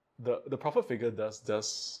the prophet figure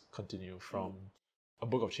does continue from a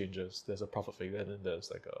book of changes. There's a prophet figure, and then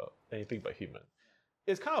there's like a anything but human.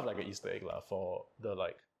 It's kind of like an Easter egg lah for the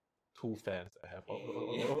like two fans that I have,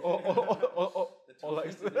 or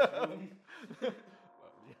like yeah.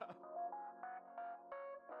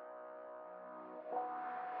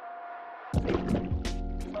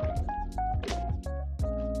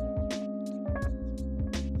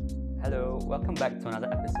 Hello, welcome back to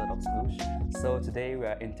another episode of Sploosh. So today we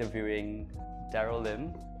are interviewing Daryl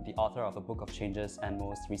Lim, the author of A Book of Changes and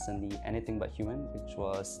most recently Anything But Human, which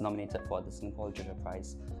was nominated for the Singapore Literature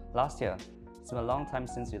Prize last year. It's been a long time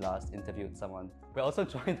since we last interviewed someone. We're also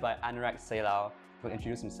joined by Anurag Selau, who will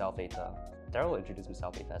introduce himself later. Daryl will introduce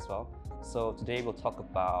himself later as well. So today we'll talk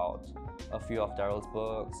about a few of Daryl's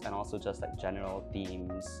books and also just like general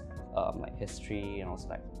themes, like history and also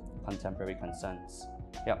like contemporary concerns.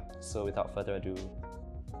 Yeah, so without further ado,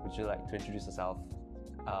 would you like to introduce yourself?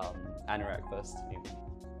 Anurag first, maybe.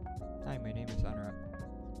 Hi, my name is Anurag.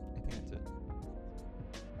 I think that's it.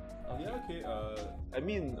 Oh yeah, okay.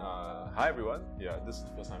 Hi everyone. Yeah, this is the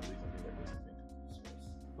first time I'm doing something like this, I think.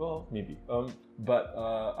 Well, maybe. But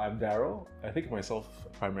I'm Daryl. I think of myself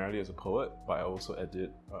primarily as a poet, but I also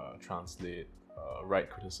edit, translate, write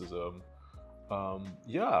criticism.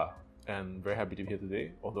 And very happy to be here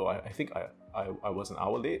today. Although I think I was an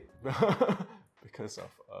hour late because of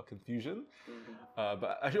confusion.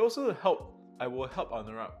 But I should also I will help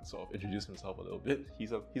Anurag sort of introduce himself a little bit.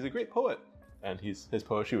 He's a great poet, and his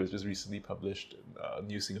poetry was just recently published in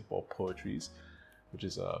New Singapore Poetries, which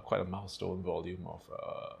is quite a milestone volume of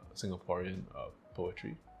Singaporean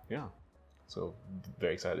poetry. Yeah, so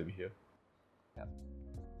very excited to be here. Yeah,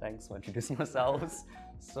 thanks for introducing yourselves.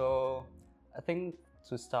 So I think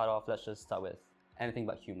to start off, let's just start with Anything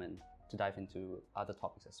But Human to dive into other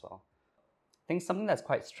topics as well. I think something that's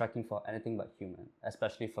quite striking for Anything But Human,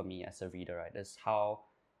 especially for me as a reader, right, is how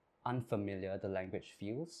unfamiliar the language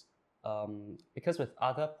feels. Because with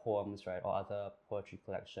other poems, right, or other poetry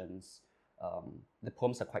collections, the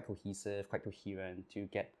poems are quite cohesive, quite coherent to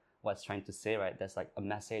get what it's trying to say, right? There's like a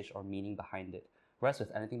message or meaning behind it. Whereas with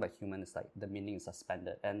Anything But Human, it's like the meaning is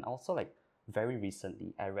suspended. And also like very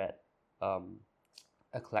recently, I read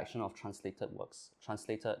a collection of translated works,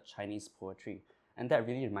 translated Chinese poetry. And that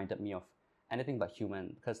really reminded me of Anything But Human,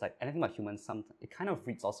 because like Anything But Human, it kind of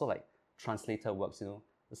reads also like translated works, you know?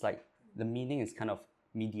 It's like the meaning is kind of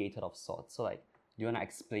mediated of sorts. So like, do you want to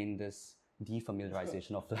explain this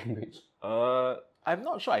defamiliarization of the language? I'm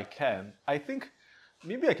not sure I can. I think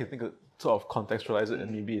maybe I can think of, sort of contextualize it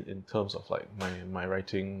and maybe in terms of like my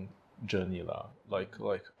writing journey lah. Like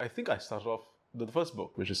I think I started off the first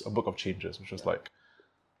book, which is A Book of Changes, which was like,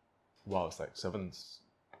 wow, it's like seven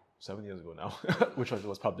years ago now, which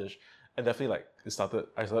was published. And definitely like I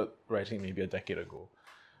started writing maybe a decade ago.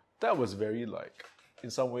 That was very like, in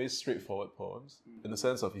some ways, straightforward poems. In the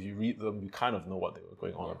sense of if you read them, you kind of know what they were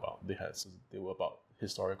going on about. They were about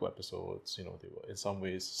historical episodes, you know, they were in some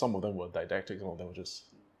ways, some of them were didactic, some of them were just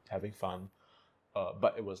having fun.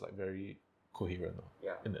 But it was like very coherent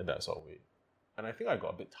in that sort of way. And I think I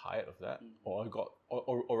got a bit tired of that,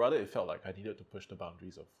 or rather it felt like I needed to push the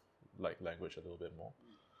boundaries of like language a little bit more.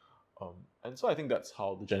 And so I think that's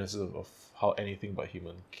how the genesis of how Anything But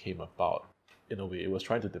Human came about. In a way, it was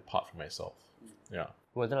trying to depart from myself. Yeah.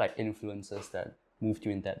 Were there like influences that moved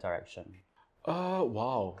you in that direction?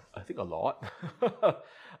 Wow. I think a lot.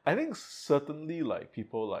 I think certainly like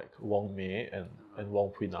people like Wong Mei and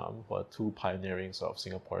Wong Pui Nam, who are two pioneering sort of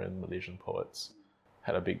Singaporean Malaysian poets,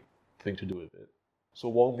 had a big thing to do with it. So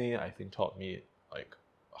Wong Mei, I think, taught me like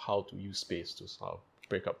how to use space to sort of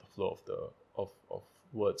break up the flow of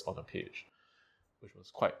words on a page, which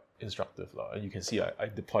was quite instructive lah. And you can see I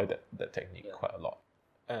deployed that technique quite a lot.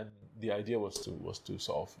 And the idea was to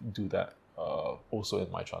sort of do that also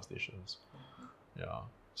in my translations. Yeah.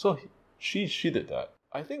 So she did that.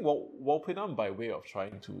 I think Wong Pui Nam, by way of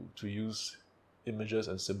trying to use images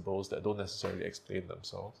and symbols that don't necessarily explain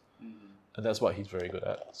themselves. And that's what he's very good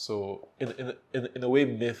at. So in a way,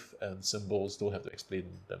 myth and symbols don't have to explain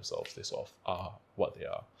themselves. They sort of are what they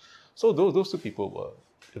are. So those two people were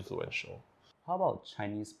influential. How about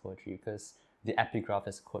Chinese poetry? Because the epigraph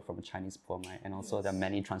is a quote from a Chinese poem, right? And also there are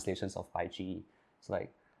many translations of Bai Ji. So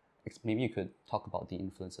like, maybe you could talk about the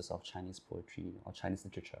influences of Chinese poetry or Chinese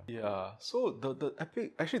literature. Yeah. So the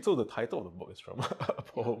epic, actually, so the title of the book is from a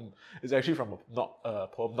poem. It's actually from a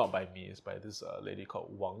poem not by me. It's by this lady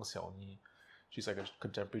called Wang Xiaoni. She's like a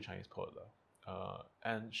contemporary Chinese poet.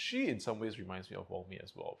 And she in some ways reminds me of Wong Mei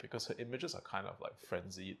as well, because her images are kind of like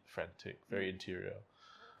frenzied, frantic, very interior.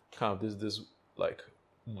 Kind of this like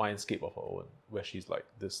mindscape of her own, where she's like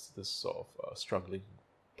this sort of struggling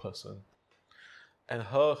person. And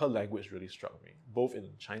her language really struck me, both in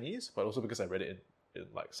Chinese, but also because I read it in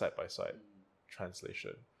like side-by-side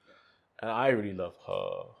translation. And I really love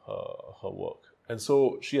her work. And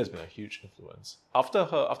so she has been a huge influence. After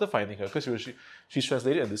finding her, because she's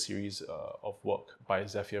translated in this series of work by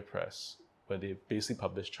Zephyr Press, where they basically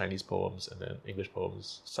publish Chinese poems and then English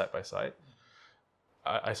poems side by side.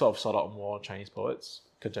 I sort of sought out more Chinese poets,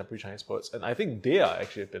 contemporary Chinese poets, and I think they are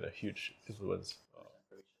actually been a huge influence.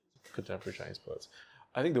 Contemporary Chinese poets.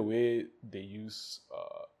 I think the way they use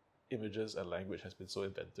images and language has been so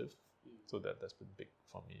inventive. So that's been big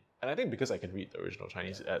for me. And I think because I can read the original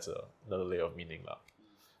Chinese, it adds another layer of meaning.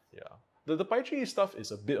 Yeah. The Pai Chi stuff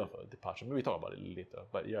is a bit of a departure. Maybe we talk about it later.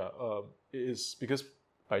 But yeah, it is because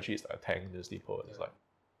Pai Chi is like a Tang dynasty poet. It's like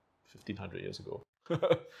 1500 years ago.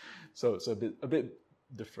 So it's a bit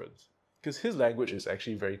different. Because his language is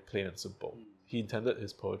actually very plain and simple. He intended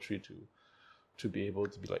his poetry to be able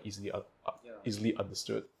to be like easily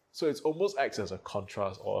understood. So it almost acts as a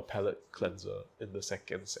contrast or a palate cleanser in the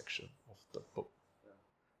second section of the book.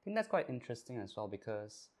 I think that's quite interesting as well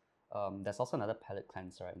because there's also another palate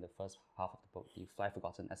cleanser in the first half of the book, The Fly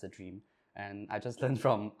Forgotten as a Dream. And I just learned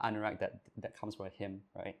from Anurag that comes from a hymn,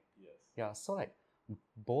 right? Yes. Yeah, so like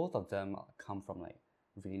both of them come from like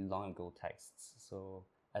really long ago texts. So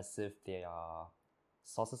as if they are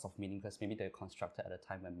sources of meaning because maybe they're constructed at a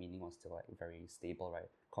time when meaning was still like very stable, right?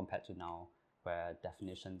 Compared to now where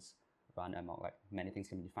definitions run amok, like many things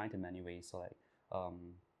can be defined in many ways. So like,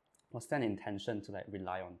 was there an intention to like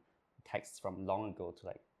rely on texts from long ago to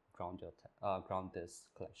like ground this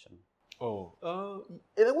collection?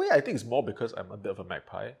 In a way, I think it's more because I'm a bit of a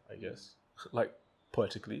magpie, I guess. Like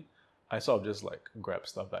poetically, I sort of just like grab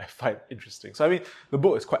stuff that I find interesting. So I mean, the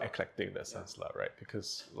book is quite eclectic in that sense, right?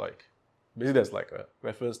 Because like basically there's like a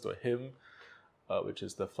reference to a hymn, which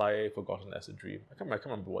is The Fly Forgotten as a Dream. I can't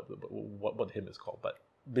remember what the hymn is called, but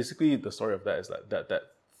basically the story of that is that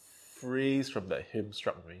phrase from that hymn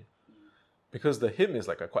struck me, because the hymn is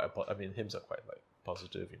like hymns are quite like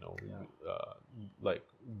positive, you know, like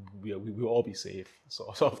we will all be safe,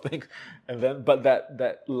 sort of thing. And then, but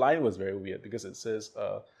that line was very weird because it says,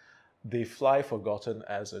 "They fly forgotten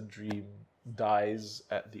as a dream dies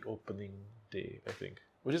at the opening day," I think,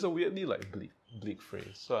 which is a weirdly like bleak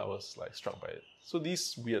phrase. So I was like struck by it. So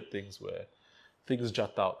these weird things where things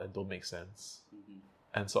jut out and don't make sense,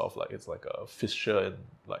 and sort of like it's like a fissure in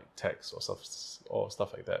like text or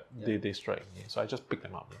stuff like that. Yeah. They strike me. So I just picked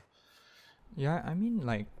them up. Yeah, I mean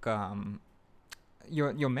like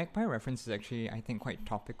your magpie reference is actually I think quite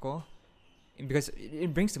topical, because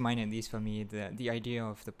it brings to mind, at least for me, the idea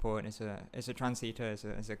of the poet as a translator,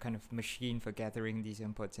 as a kind of machine for gathering these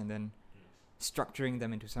inputs and then structuring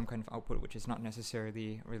them into some kind of output which is not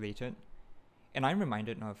necessarily related. And I'm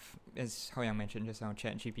reminded of, as Hao Yang mentioned just now,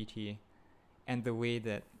 ChatGPT, and the way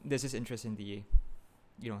that there's this interest in the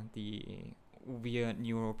weird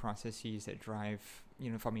neural processes that drive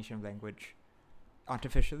formation of language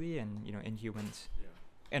artificially and in humans. Yeah.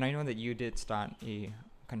 And I know that you did start a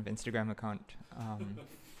kind of Instagram account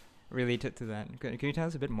related to that. Can you tell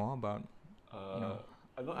us a bit more about? I'm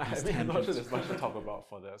not sure there's much to talk about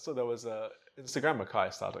for that. So there was a Instagram account I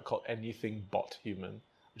started called Anything But Human,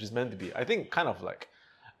 which is meant to be, I think, kind of like,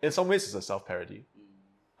 in some ways it's a self-parody.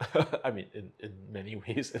 I mean, in many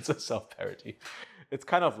ways it's a self-parody. It's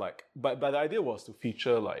kind of like, but the idea was to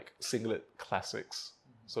feature like singlet classics.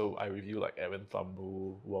 So I review like Evan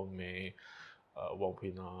Thambu, Wong Mei, Wong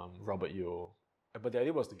Pui Nam, Robert Yeo. But the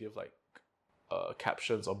idea was to give like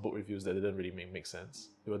captions or book reviews that didn't really make sense.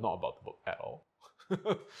 They were not about the book at all.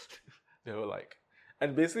 They were like,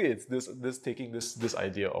 and basically it's this taking this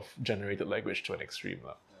idea of generated language to an extreme.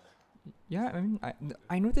 Yeah, I mean,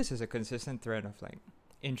 I know this is a consistent thread of like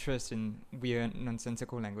interest in weird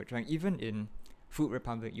nonsensical language. Like even in Food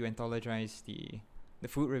Republic, you anthologize the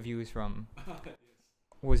food reviews from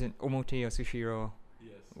was it Omote or Sushiro?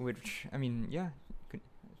 Yes. Which, I mean, yeah,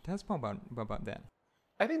 tell us more about that.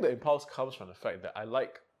 I think the impulse comes from the fact that I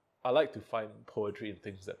like to find poetry in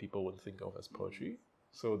things that people wouldn't think of as poetry.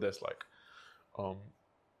 So there's like,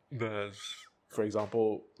 there's, for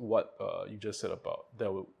example, what you just said about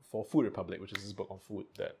for Food Republic, which is this book on food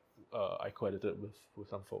that I co-edited with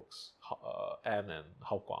some folks, Anne and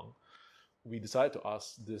Hao Guang. We decided to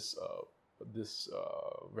ask this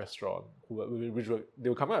restaurant, they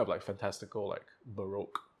were coming up with like fantastical, like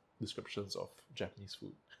Baroque descriptions of Japanese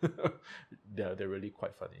food. They're really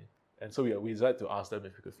quite funny. And so we decided to ask them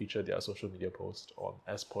if we could feature their social media post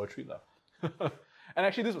as poetry. And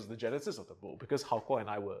actually this was the genesis of the book, because Hao Guang and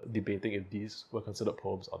I were debating if these were considered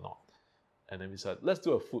poems or not. And then we said, let's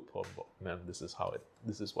do a food poem book. And then this is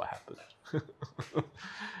what happened.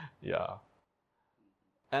 Yeah.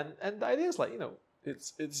 And the idea is like,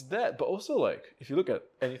 it's that, but also like, if you look at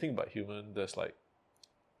anything but human, there's like,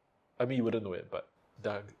 I mean, you wouldn't know it, but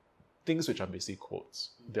there are things which are basically quotes.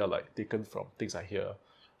 They're like taken from things I hear,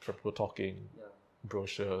 from people talking,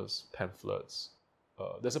 brochures, pamphlets.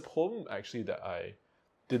 There's a poem actually that I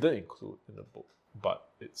didn't include in the book, but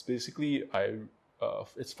it's basically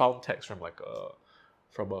it's found text from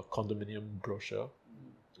from a condominium brochure.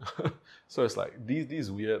 So it's like these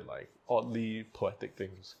weird, like oddly poetic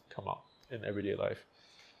things come up in everyday life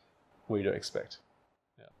where you don't expect.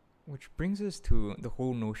 Yeah. Which brings us to the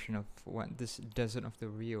whole notion of what this desert of the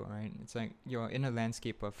real, right? It's like you're in a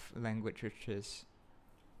landscape of language which is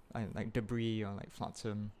like debris or like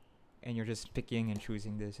flotsam, and you're just picking and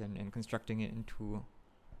choosing this and constructing it into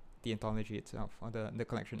the anthology itself or the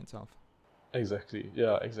collection itself. Exactly.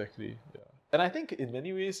 Yeah, exactly. Yeah. And I think in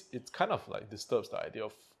many ways it kind of like disturbs the idea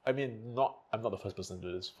of, I'm not the first person to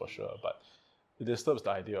do this for sure, but it disturbs the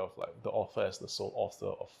idea of like the author as the sole author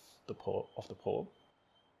of the poem.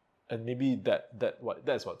 And maybe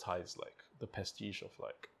that's what ties like the prestige of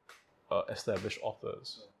like established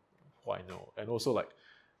authors who I know, and also like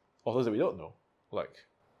authors that we don't know, like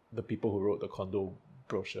the people who wrote the condo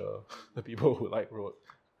brochure, the people who like wrote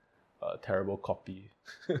terrible copy.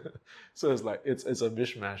 So it's like it's a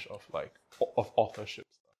mishmash of like of authorship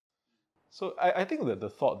stuff. So I think that the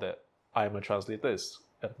thought that I'm a translator is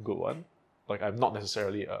a good one. Like I'm not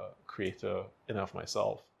necessarily a creator in and of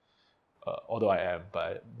myself, although I am,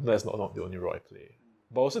 but that's not the only role I play.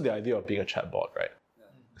 But also the idea of being a chatbot, right?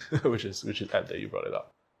 which is apt that you brought it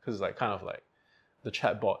up, because it's like kind of like the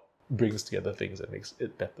chatbot brings together things and makes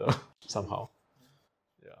it better somehow.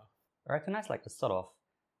 Yeah. I recognize like a sort of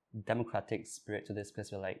democratic spirit to this,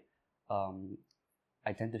 because you're like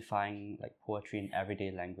identifying like poetry in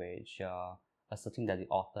everyday language. Asserting that the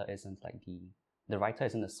author isn't like the writer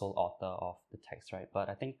isn't the sole author of the text, right? But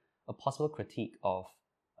I think a possible critique of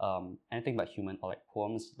anything but human or like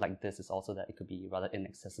poems like this is also that it could be rather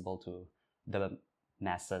inaccessible to the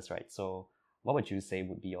masses, right? So what would you say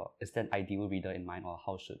would be is there an ideal reader in mind, or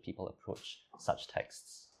how should people approach such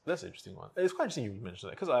texts? That's an interesting one. It's quite interesting you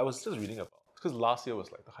mentioned that, because I was just reading about, because last year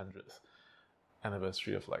was like the 100th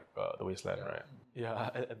anniversary of like the Wasteland, right? Yeah,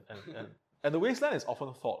 and the Wasteland is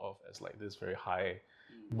often thought of as like this very high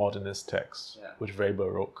modernist text, which very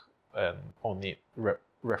baroque and ornate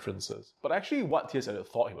references. But actually, what T.S. Eliot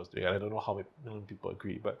thought he was doing, and I don't know how many people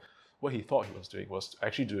agree, but what he thought he was doing was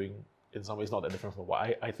actually doing, in some ways, not that different from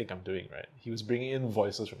what I think I'm doing, right? He was bringing in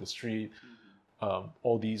voices from the street,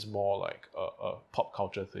 all these more like pop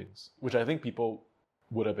culture things, which I think people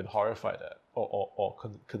would have been horrified at, or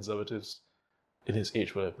conservatives in his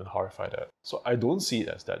age would have been horrified at. So I don't see it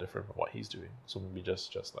as that different from what he's doing. So maybe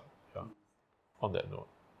just like, yeah, on that note,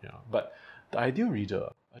 yeah. But the ideal reader,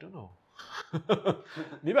 I don't know.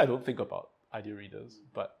 Maybe I don't think about ideal readers,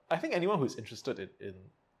 but I think anyone who's interested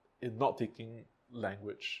in not taking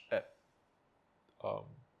language at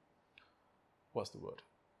what's the word?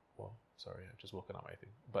 Well, sorry, I've just woken up, I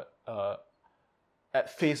think. But at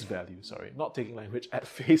face value, sorry, not taking language at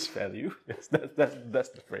face value. Yes, that's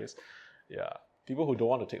the phrase. Yeah, people who don't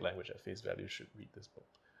want to take language at face value should read this book.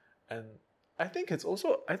 And I think it's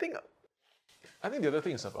also, I think the other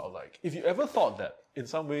thing is about like, if you ever thought that in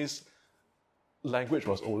some ways language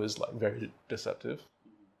was always like very deceptive,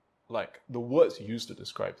 like the words you use to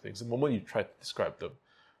describe things, the moment you try to describe them,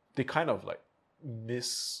 they kind of like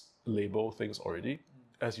mislabel things already.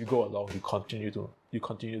 As you go along, you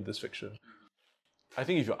continue this fiction. I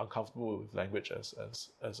think if you're uncomfortable with language as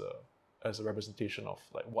a representation of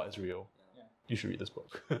like what is real, you should read this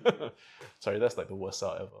book. Sorry, that's like the worst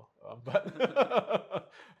sell ever.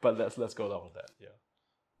 But let's go along with that. Yeah.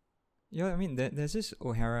 Yeah, I mean, there's this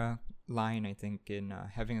O'Hara line, I think, in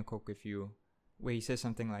Having a Coke with You, where he says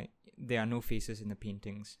something like, "There are no faces in the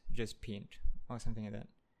paintings, just paint," or something like that.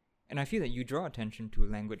 And I feel that you draw attention to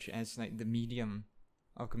language as like the medium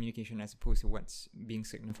of communication as opposed to what's being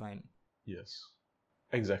signified. Yes,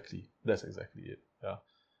 exactly. That's exactly it. Yeah,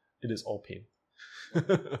 it is all pain.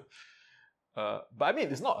 But I mean,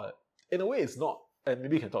 it's not in a way, it's not, and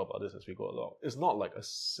maybe we can talk about this as we go along. It's not like a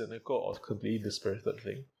cynical or completely dispirited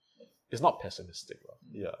thing. It's not pessimistic.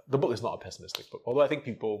 Yeah, the book is not a pessimistic book, although I think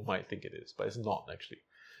people might think it is, but it's not actually.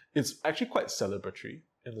 It's actually quite celebratory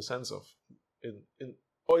in the sense of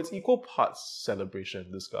or it's equal parts celebration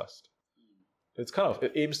and disgust. It's kind of,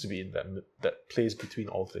 it aims to be in that place between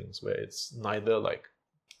all things, where it's neither like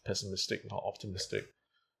pessimistic nor optimistic.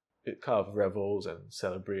 It kind of revels and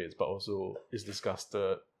celebrates, but also is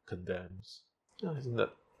disgusted, condemns. Yeah, isn't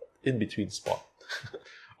that in-between spot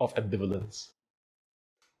of ambivalence.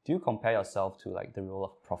 Do you compare yourself to like the role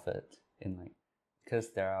of prophet in like,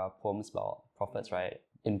 because there are poems about prophets, right?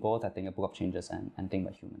 In both, I think, A Book of Changes and Anything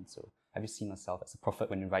But Human. So have you seen yourself as a prophet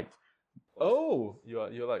when you write? Oh,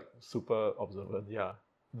 you're like super observant. Yeah,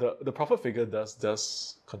 the prophet figure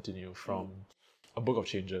does continue from A Book of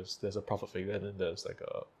Changes. There's a prophet figure, and then there's like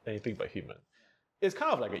Anything But Human. It's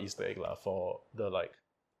kind of like an Easter egg lah for the like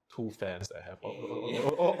two fans that I have.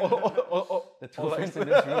 The two fans in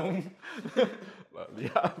this room.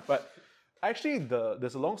 Yeah, but actually,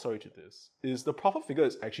 there's a long story to this. Is the prophet figure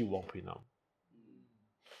is actually Wong Pui Nam.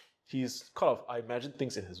 He's kind of, I imagine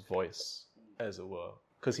things in his voice, as it were,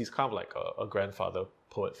 because he's kind of like a grandfather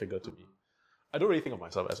poet figure to me. I don't really think of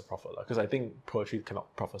myself as a prophet, because I think poetry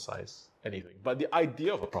cannot prophesize anything. But the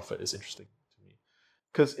idea of a prophet is interesting to me.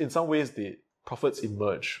 Because in some ways, the prophets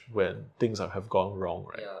emerge when things have gone wrong,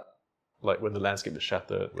 right? Yeah. Like when the landscape is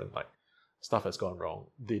shattered, when like stuff has gone wrong,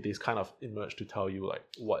 they kind of emerge to tell you like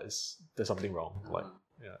there's something wrong,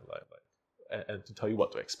 and to tell you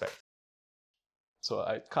what to expect. So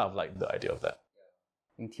I kind of like the idea of that.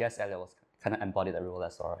 I think T.S. Eliot was kind of embodied that role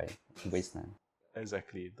as well, right? In Wasteland.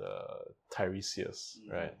 Exactly, the Tiresias,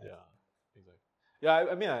 right? Yeah, exactly. Yeah,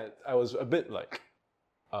 I mean, I was a bit like,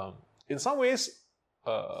 in some ways,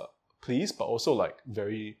 pleased, but also like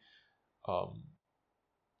very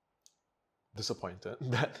disappointed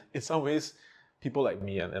that in some ways people like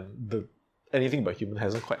me and the Anything But Human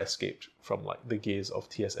hasn't quite escaped from like the gaze of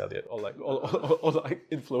T.S. Eliot or the like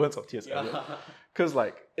influence of T.S. Eliot. Because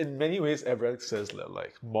like in many ways everyone says that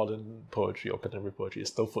like modern poetry or contemporary poetry is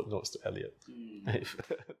still footnotes to Eliot.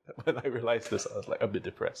 When I realized this, I was like a bit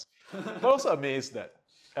depressed. But also amazed that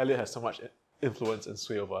Eliot has so much influence and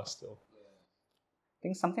sway over us still. I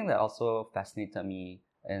think something that also fascinated me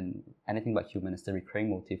in Anything But Human is the recurring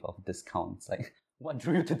motif of discounts. Like, what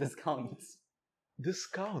drew you to discounts?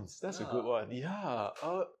 Discounts, that's a good one. Yeah.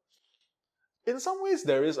 In some ways,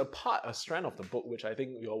 there is a strand of the book which I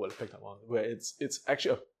think we all would have picked up on, where it's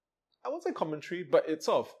actually I won't say commentary, but it's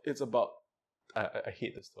about, I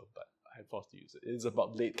hate this term, but I'm forced to use it. It's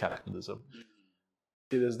about late capitalism.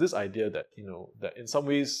 It is this idea that, that in some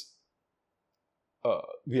ways,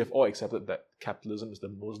 we have all accepted that capitalism is the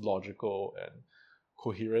most logical and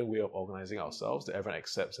coherent way of organizing ourselves that everyone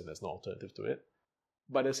accepts and there's no alternative to it.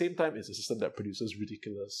 But at the same time, it's a system that produces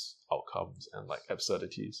ridiculous outcomes and like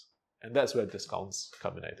absurdities. And that's where discounts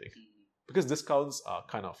come in, I think. Because discounts are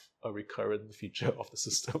kind of a recurrent feature of the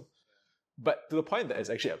system. But to the point that it's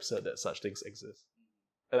actually absurd that such things exist.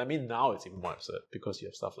 And I mean, now it's even more absurd because you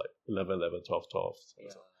have stuff like 11, 11, 12, 12.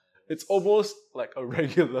 Yeah. It's almost like a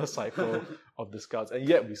regular cycle of discounts, and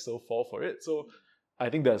yet we still fall for it. So I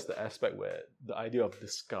think that's the aspect where the idea of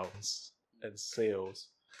discounts and sales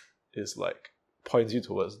is like points you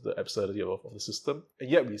towards the absurdity of the system, and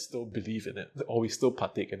yet we still believe in it, or we still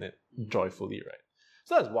partake in it joyfully, right?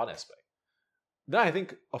 So that's one aspect. Then I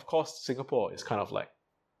think, of course, Singapore is kind of like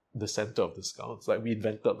the center of discounts. Like we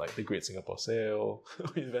invented like the Great Singapore Sale,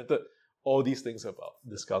 we invented all these things about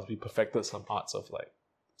discounts. We perfected some arts of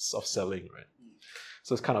selling, right?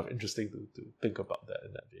 So it's kind of interesting to think about that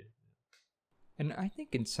in that way. And I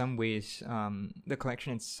think in some ways, the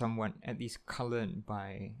collection is somewhat at least colored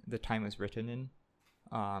by the time it was written in.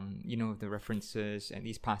 The references, at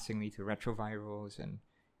least passingly, to retrovirals and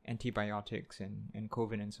antibiotics and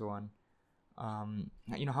COVID and so on.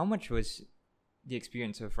 How much was the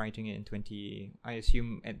experience of writing it in I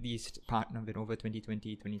assume at least part of it over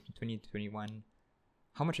 2020, 2021.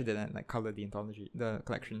 How much did that like color the anthology, the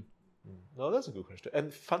collection? No, that's a good question.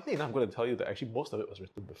 And funnily enough, I'm going to tell you that actually most of it was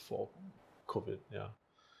written before COVID, yeah.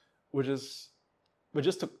 Which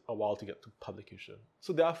just took a while to get to publication.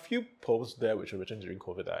 So there are a few poems there which were written during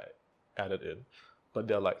COVID that I added in, but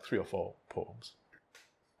there are like 3 or 4 poems.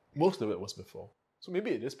 Most of it was before. So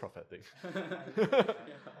maybe it is prophetic.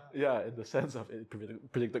 Yeah, in the sense of it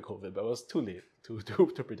predicted COVID, but it was too late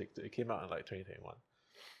to predict it. It came out in like 2021.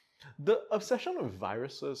 The obsession with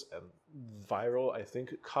viruses and viral, I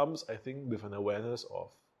think, comes, with an awareness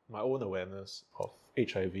of, my own awareness of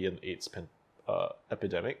HIV and AIDS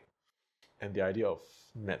epidemic. And the idea of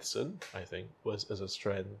medicine, I think, was as a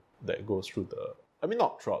strand that goes through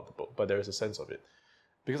not throughout the book, but there is a sense of it.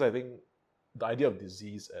 Because I think the idea of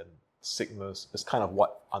disease and sickness is kind of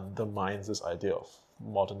what undermines this idea of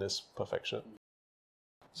modernist perfection.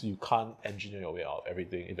 So you can't engineer your way out of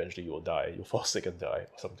everything. Eventually you will die, you'll fall sick and die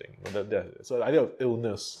or something. So the idea of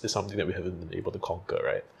illness is something that we haven't been able to conquer,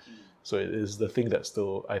 right? So it is the thing that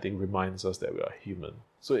still, I think, reminds us that we are human.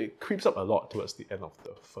 So it creeps up a lot towards the end of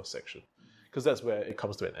the first section. Because that's where it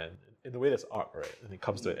comes to an end. In a way, there's arc, right? And it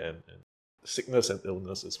comes to an end. And sickness and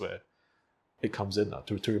illness is where it comes in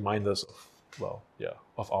to remind us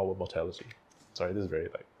of our mortality. Sorry, this is very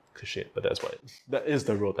like cliche, but that is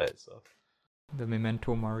the road that it's. The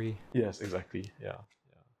memento mori. Yes, exactly. Yeah.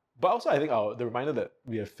 But also, I think the reminder that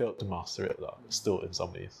we have failed to master it still in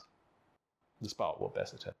some ways, despite our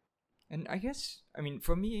best attempt. And I guess, I mean,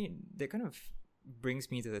 for me, that kind of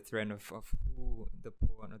brings me to the thread of who the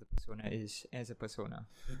poet or the persona is as a persona.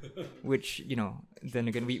 Which, then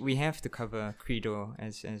again, we have to cover Credo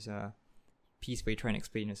as a piece where you try and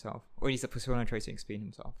explain yourself. Or at least the persona tries to explain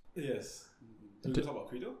himself. Yes. Do we talk about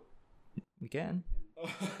Credo? We can.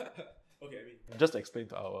 Okay, just to explain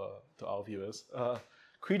to our viewers,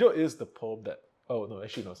 Credo is the poem that... Oh, no,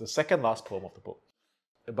 actually, no. It's the second last poem of the book.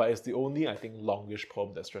 But it's the only, I think, longish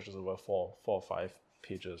poem that stretches over four or five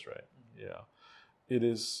pages, right? Mm-hmm. Yeah. It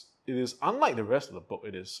is unlike the rest of the book.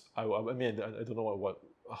 It is... I don't know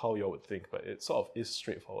how you all would think, but it sort of is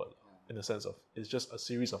straightforward in the sense of it's just a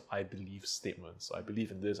series of I believe statements. So I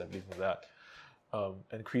believe in this, I believe in that.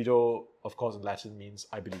 And Credo, of course, in Latin means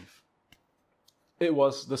I believe. It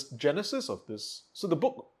was the genesis of this... So the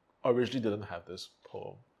book originally didn't have this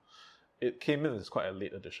poem. It came in as quite a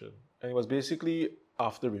late edition. And it was basically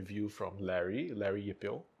after review from Larry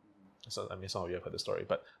Yipio. So, some of you have heard the story,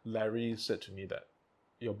 but Larry said to me that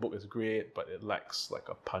your book is great, but it lacks like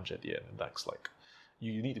a punch at the end. It lacks like...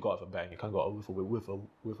 You need to go out with a bang. You can't go out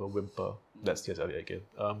with a whimper. That's TSL again.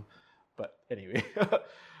 But anyway...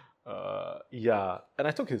 and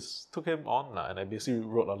I took him on and I basically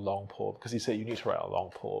wrote a long poem because he said you need to write a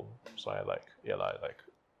long poem. So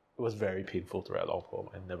it was very painful to write a long poem.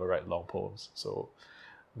 I never write long poems, so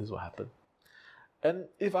this is what happened. And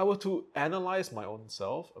if I were to analyze my own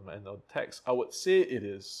self and my own text, I would say it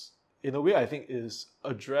is, in a way, I think is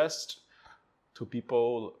addressed to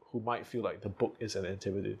people who might feel like the book is an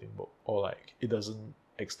intimidating book or like it doesn't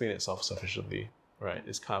explain itself sufficiently. Right,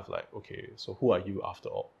 it's kind of like, okay, so who are you after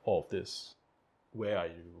all of this? Where are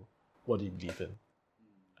you? What do you believe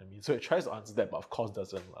in? So it tries to answer that, but of course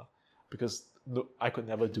doesn't. Because I could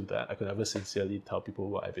never do that. I could never sincerely tell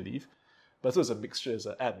people what I believe. But so it's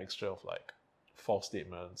an admixture of like false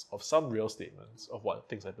statements, of some real statements of what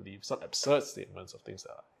things I believe, some absurd statements of things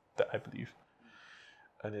that I believe.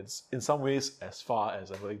 And it's in some ways as far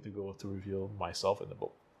as I'm willing to go to reveal myself in the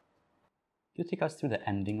book. Could you take us through the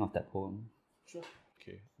ending of that poem? Sure.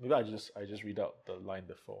 Okay. Maybe I just read out the line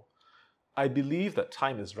before. I believe that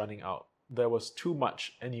time is running out. There was too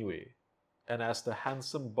much anyway. And as the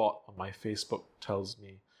handsome bot on my Facebook tells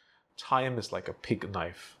me, time is like a pig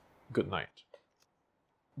knife. Good night.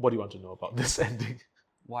 What do you want to know about this ending?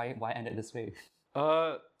 Why end it this way?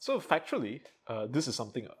 So factually, this is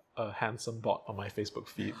something a handsome bot on my Facebook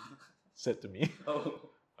feed said to me.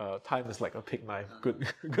 Time is like a pig knife. Good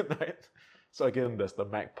night. So again, there's the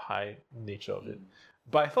magpie nature of it.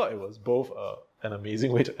 But I thought it was both an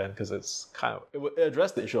amazing way to end because it's it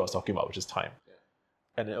addressed the issue I was talking about, which is time. Yeah.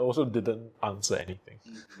 And it also didn't answer anything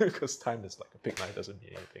because time is like a pig knife, doesn't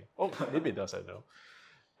mean anything. Oh, maybe it does, I don't know.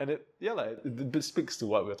 And it speaks to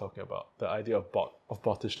what we're talking about, the idea of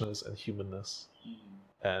bottishness and humanness.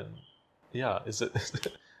 And is it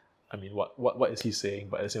what is he saying?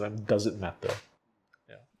 But at the same time, does it matter?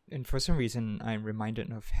 Yeah. And for some reason, I'm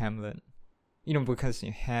reminded of Hamlet. Because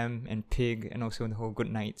ham and pig and also the whole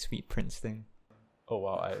good night, sweet prince thing. Oh,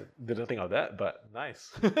 wow. I didn't think of that, but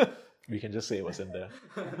nice. We can just say it was in there.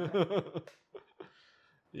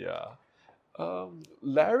 Yeah.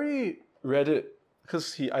 Larry read it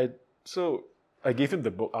because I gave him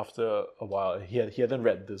the book after a while. He hadn't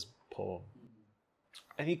read this poem.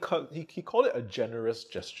 And he called it a generous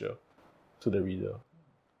gesture to the reader,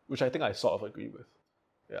 which I think I sort of agree with.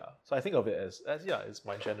 Yeah. So I think of it as it's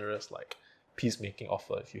my generous peacemaking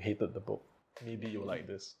offer. If you hated the book, maybe you'll like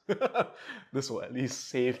this. This will at least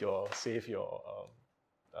save your $21.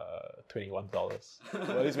 Or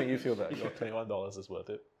at least make you feel that your $21 is worth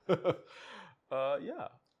it.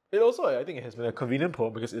 It also, I think it has been a convenient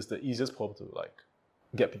poem because it's the easiest poem to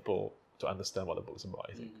get people to understand what the book's about.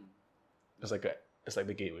 I think it's like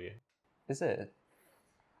the gateway. Is it?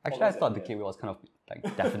 Actually, I thought the gateway was kind of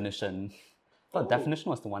like definition. I thought definition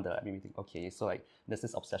was the one that made me think, okay, so there's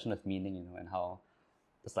this obsession with meaning, and how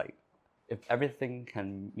it's if everything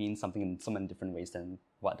can mean something in so many different ways, then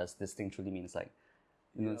what does this thing truly mean? It's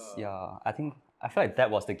I feel like that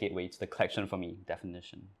was the gateway to the collection for me,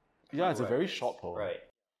 definition. Yeah, it's a very short poem. Right.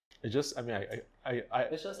 It just,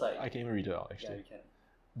 it's just I can even read it out actually. Yeah, you can.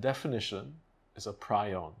 Definition is a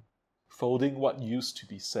prion, folding what used to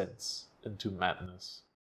be sense into madness.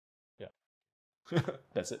 Yeah.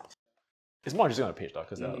 That's it. It's more interesting on a page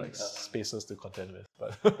because there are spaces to contend with.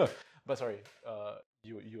 But sorry,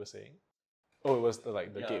 you were saying? Oh, it was the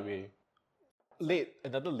gateway.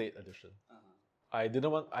 Another late edition. I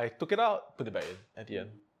took it out, put it back in at the end.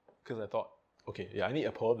 Because I thought, okay, yeah, I need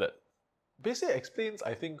a poem that basically explains,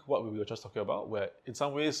 I think, what we were just talking about, where in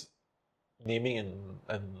some ways, naming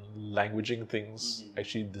and languaging things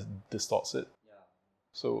actually distorts it.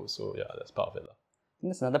 So yeah, that's part of it.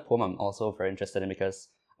 There's another poem I'm also very interested in because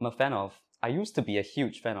I used to be a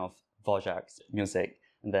huge fan of Dvorak's music.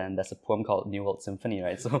 And then there's a poem called New World Symphony,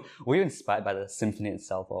 right? So were you inspired by the symphony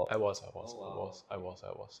itself? Or? I was.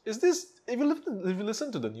 Is this, if you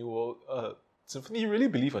listen to the New World Symphony, you really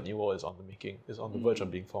believe a new world is on the making, is on the verge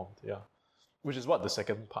of being formed, yeah. Which is what the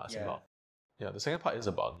second part is about. Yeah, the second part is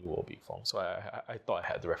about a new world being formed. So I thought I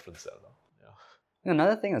had to reference that. Yeah.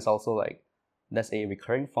 Another thing is also like, there's a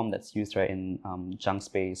recurring form that's used right in junk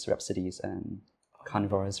space rhapsodies and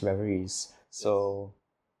carnivorous reveries. So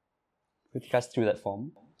could you guys through that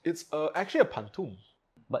form? It's actually a pantoum.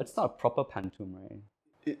 But it's not a proper pantoum,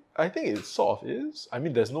 right? I think it sort of is. I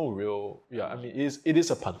mean, there's no real... Yeah, I mean, it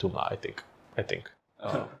is a pantoum, I think.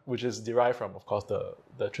 Which is derived from, of course,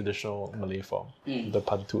 the traditional Malay form, the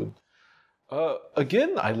pantun.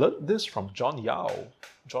 Again, I learned this from John Yao.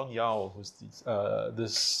 John Yao, who's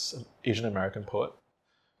this Asian American poet.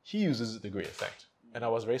 He uses it to great effect. And I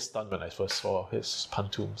was very stunned when I first saw his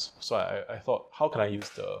pantoums. So I thought, how can I use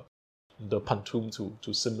the pantoum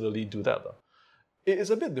to similarly do that? It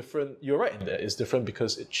is a bit different. You're right in that. It's different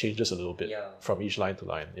because it changes a little bit from each line to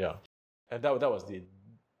line. Yeah. And that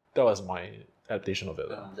was my adaptation of it.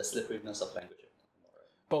 The slipperiness of language.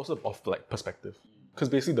 But also of like perspective. Because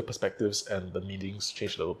basically the perspectives and the meanings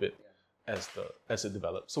change a little bit as it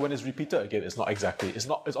develops. So when it's repeated again, it's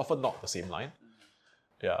often not the same line.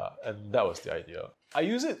 Yeah, and that was the idea. I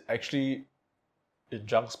use it actually in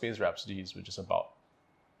Junk Space Rhapsodies, which is about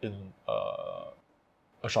in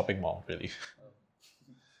a shopping mall, really.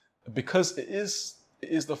 Because it is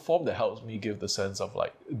the form that helps me give the sense of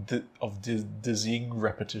like dizzying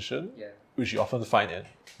repetition, which you often find in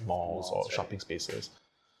malls or shopping spaces.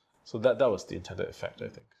 So that was the intended effect, I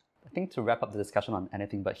think. I think to wrap up the discussion on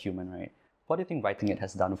anything but human, right? What do you think writing it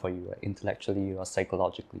has done for you, like, intellectually or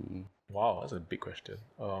psychologically? Wow, that's a big question.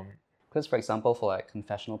 Because, for example, for like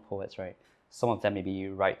confessional poets, right? Some of them maybe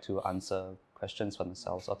write to answer questions for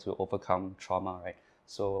themselves or to overcome trauma, right?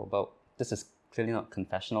 So, but this is clearly not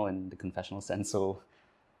confessional in the confessional sense. So,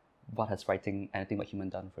 what has writing anything but human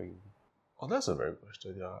done for you? Oh, that's a very good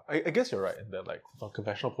question. Yeah, I guess you're right in that. Like for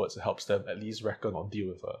confessional poets, it helps them at least reckon or deal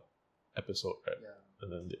with a episode, right? Yeah.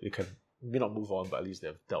 And then they can may not move on, but at least they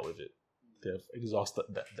have dealt with it. They have exhausted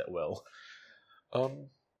that well.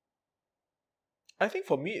 I think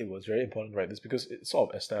for me it was very important to write this because it sort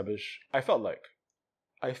of established. I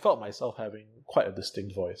felt myself having quite a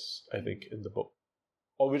distinct voice, I think, in the book.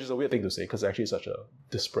 Or which is a weird thing to say because it's actually such a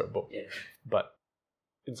disparate book. Yeah. But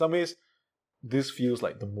in some ways, this feels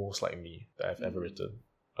like the most like me that I've ever written.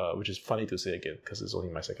 Which is funny to say again because it's only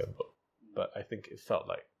my second book. But I think it felt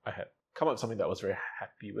like I had come up with something that I was very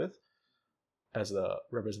happy with as a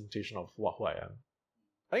representation of who I am.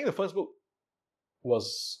 I think the first book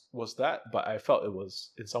was that, but I felt it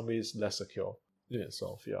was in some ways less secure in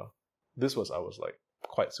itself, yeah. I was like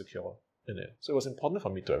quite secure in it. So it was important for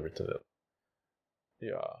me to have written it.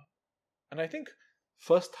 Yeah. And I think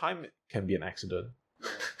first time can be an accident.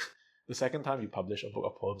 The second time you publish a book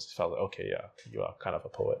of poems, it felt like, okay, yeah, you are kind of a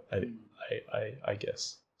poet, I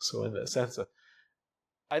guess. So in that sense,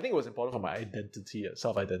 I think it was important for my identity,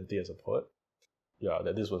 self-identity as a poet. Yeah,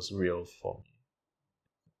 that this was real for me.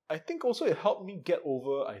 I think also it helped me get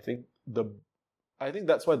over, I think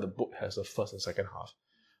that's why the book has a first and second half.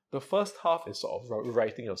 The first half is sort of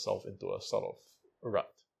writing yourself into a sort of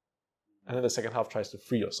rut. And then the second half tries to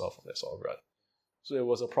free yourself from that sort of rut. So it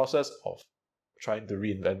was a process of trying to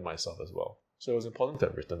reinvent myself as well. So it was important to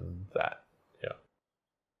have written that, yeah.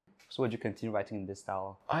 So would you continue writing in this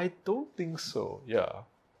style? I don't think so, yeah.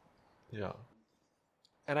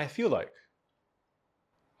 And I feel like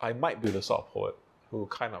I might be the sort of poet who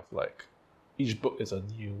kind of like, each book is a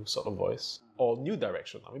new sort of voice or new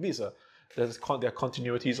direction. Maybe there are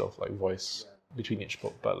continuities of like voice between each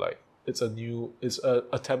book, but like it's an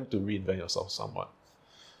attempt to reinvent yourself somewhat.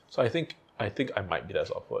 So I think I might be that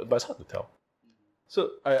sort of poet, but it's hard to tell. So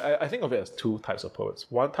I think of it as two types of poets.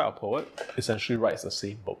 One type of poet essentially writes the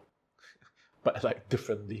same book, but like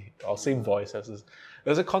differently, or same voice.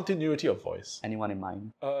 There's a continuity of voice. Anyone in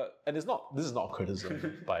mind? And this is not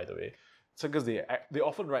criticism, by the way. It's because they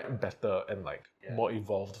often write better and like more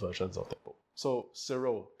evolved versions of the book. So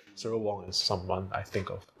Cyril Wong is someone I think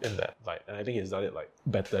of in that light, and I think he's done it like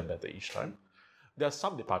better and better each time. there are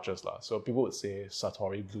some departures lah. So people would say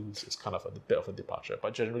Satori Blues is kind of a bit of a departure,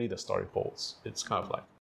 but generally the story holds. It's kind of like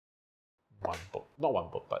one book, not one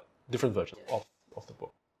book, but different versions of the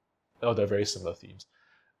book. Or they're very similar themes.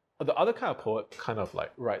 The other kind of poet kind of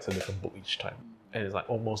like writes a different book each time, and it's like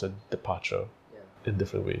almost a departure in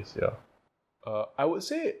different ways. Yeah. I would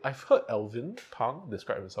say I've heard Alvin Pang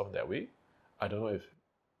describe himself in that way. I don't know if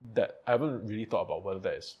that, I haven't really thought about whether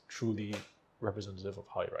that is truly representative of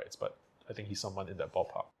how he writes, but I think he's someone in that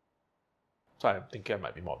ballpark. So I'm thinking I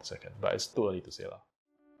might be more of the second, but it's too early to say lah.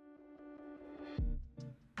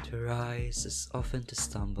 To rise is often to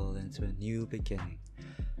stumble into a new beginning.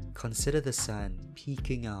 Consider the sun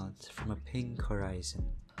peeking out from a pink horizon.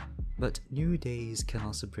 But new days can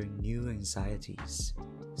also bring new anxieties,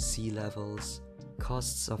 sea levels,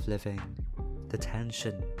 costs of living, the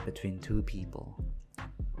tension between two people.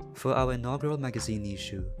 For our inaugural magazine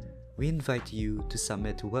issue, we invite you to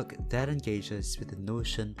submit work that engages with the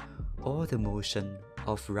notion or the motion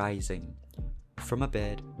of rising, from a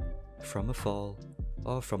bed, from a fall,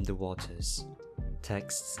 or from the waters.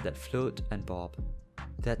 Texts that float and bob,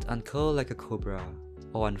 that uncurl like a cobra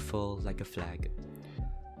or unfurl like a flag.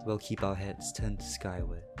 We'll keep our heads turned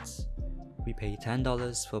skywards. We pay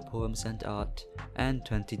 $10 for poems and art, and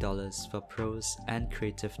 $20 for prose and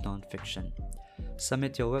creative non-fiction.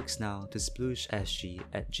 Submit your works now to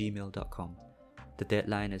splooshsg@gmail.com. The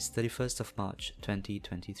deadline is 31st of March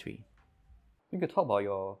 2023. We could talk about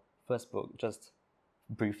your first book just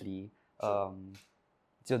briefly.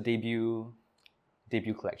 It's your debut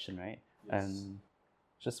collection, right? Yes. And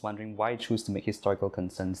just wondering why choose to make historical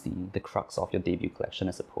concerns the crux of your debut collection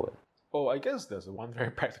as a poet. Oh, I guess there's one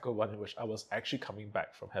very practical one in which I was actually coming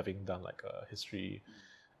back from having done like a history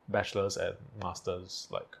bachelor's and master's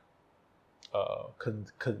like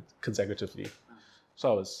consecutively.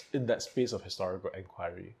 So I was in that space of historical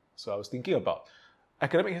inquiry. So I was thinking about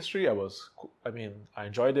academic history. I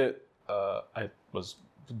enjoyed it. I was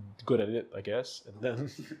good at it, I guess. And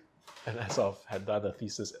then and I sort of had done a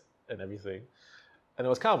thesis and everything. And it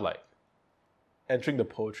was kind of like entering the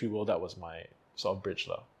poetry world. That was my sort of bridge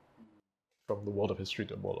lah, from the world of history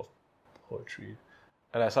to the world of poetry.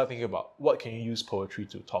 And I started thinking about what can you use poetry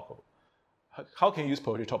to talk about? How can you use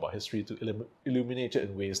poetry to talk about history to illuminate it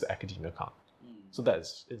in ways that academia can't? So that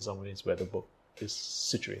is, in some ways, where the book is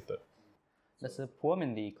situated. There's a poem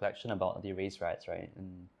in the collection about the race riots, right?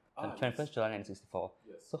 On 21st July 1964.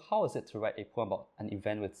 Yes. So how is it to write a poem about an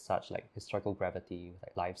event with such like historical gravity,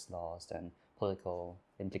 like lives lost and political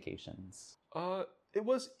implications? It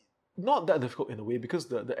was not that difficult in a way because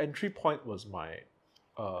the entry point was my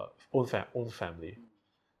own family.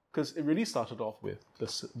 Because it really started off with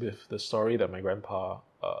the story that my grandpa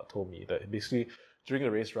told me, that basically during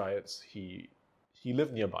the race riots he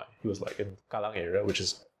lived nearby. He was like in Kallang area, which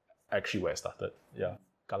is actually where I started. Yeah,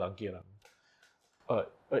 Kallang Geylang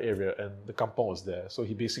area, and the kampong was there. So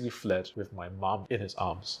he basically fled with my mom in his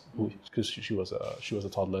arms because she was a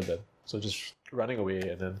toddler then. So just running away,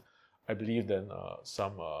 and then I believe then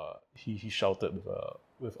he sheltered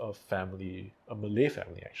with a family, a Malay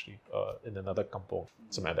family actually, in another kampong,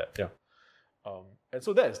 something like that. Yeah, and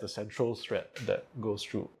so that is the central thread that goes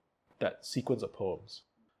through that sequence of poems,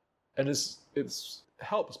 and it's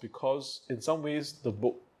helps because in some ways the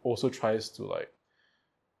book also tries to like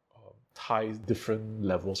tie different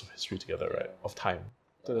levels of history together, right? Of time.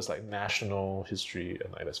 So there's like national history,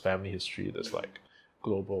 and like there's family history. There's like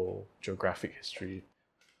global geographic history.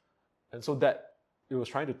 And so that it was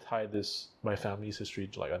trying to tie my family's history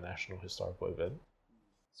to like a national historical event.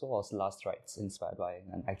 So was Last Rites inspired by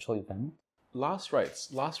an actual event? Last Rites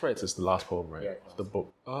is the last poem, right? Of the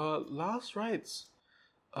book. Last Rites,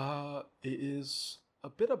 it is a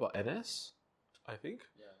bit about NS, I think.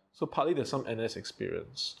 Yeah. So partly there's some NS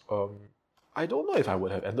experience. I don't know if I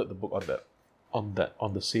would have ended the book on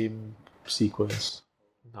the same sequence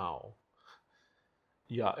now.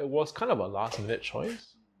 Yeah, it was kind of a last minute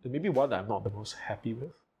choice. And maybe one that I'm not the most happy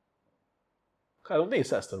with. I don't think it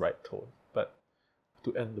sets the right tone, but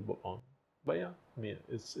to end the book on. But yeah, I mean,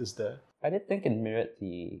 it's there. I did think it mirrored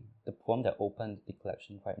the poem that opened the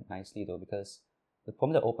collection quite nicely though, because the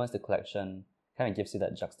poem that opens the collection kind of gives you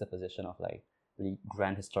that juxtaposition of like really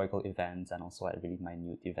grand historical events and also like really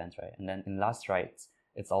minute events, right? And then in Last Rites,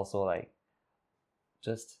 it's also like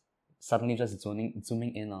just suddenly just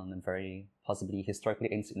zooming in on a very possibly historically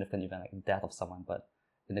insignificant event like the death of someone, but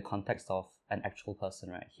in the context of an actual person,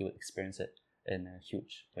 right? He would experience it in a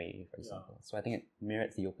huge way, for example. So I think it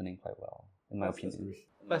mirrored the opening quite well, in my opinion.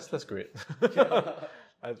 That's great.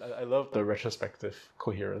 I love the retrospective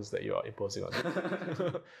coherence that you are imposing on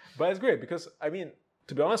it. But it's great because, I mean,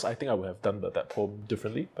 to be honest, I think I would have done that poem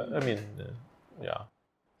differently. But I mean, Yeah.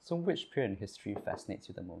 So which period in history fascinates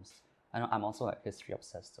you the most? I know I'm also like history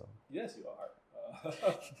obsessed though. Yes, you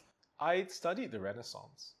are. I studied the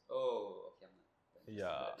Renaissance. Oh, okay.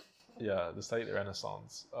 Yeah, the studied the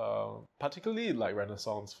Renaissance. Particularly like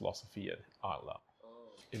Renaissance philosophy and art lah,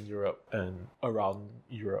 in Europe and around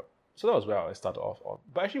Europe. So that was where I started off on.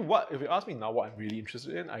 But actually, if you ask me now, what I'm really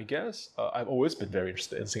interested in, I guess I've always been very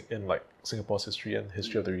interested in like Singapore's history and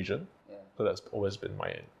history of the region. Yeah. So that's always been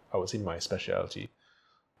my speciality.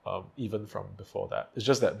 Even from before that, it's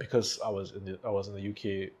just that because I was in the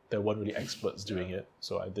UK, there weren't really experts doing it,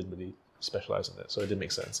 so I didn't really specialize in it. So it didn't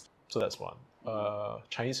make sense. So that's one.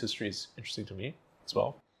 Chinese history is interesting to me as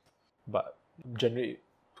well, but generally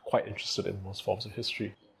quite interested in most forms of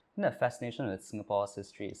history. And that fascination with Singapore's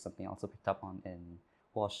history is something I also picked up on in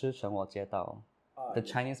我师承我街道, the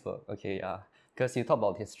Chinese book. Okay, yeah. Because you talk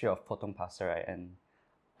about the history of Potong Pasir, right? And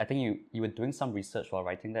I think you were doing some research while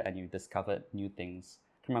writing that and you discovered new things.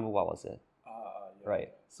 I can't remember what was it. Yeah. Right.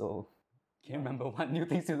 So, can you remember what new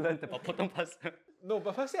things you learned about Potong Pasir? No,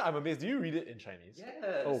 but firstly, I'm amazed. Do you read it in Chinese?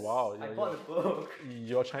 Yes. Oh wow. I bought the book.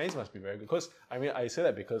 Your Chinese must be very good. Because I say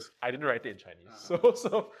that because I didn't write it in Chinese,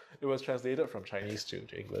 so it was translated from Chinese to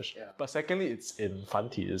English. Yeah. But secondly, it's in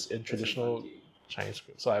Fanti, it's in traditional Chinese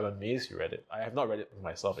script. So I'm amazed you read it. I have not read it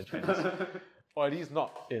myself in Chinese, or at least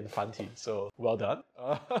not in Fanti. So well done.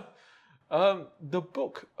 The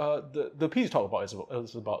book, the piece you talk about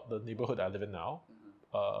is about the neighborhood that I live in now,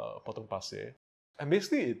 Potong Pasir, and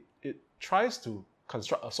basically it tries to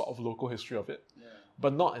construct a sort of local history of it,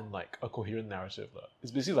 but not in like a coherent narrative.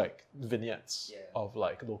 It's basically like vignettes of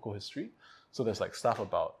like local history. So there's like stuff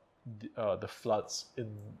about the floods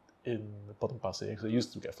in Potong Pasir, because it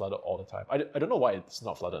used to get flooded all the time. I don't know why it's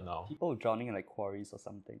not flooded now. People drowning in like quarries or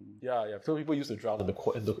something. Yeah. So people used to drown in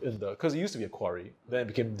the because it used to be a quarry, then it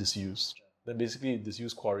became disused. Then basically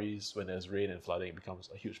disused quarries, when there's rain and flooding, it becomes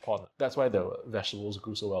a huge pond. That's why the vegetables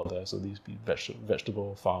grew so well there. So these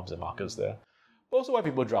vegetable farms and markets there. But also why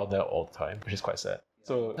people drown there all the time, which is quite sad.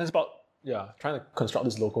 So it's about trying to construct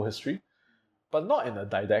this local history, but not in a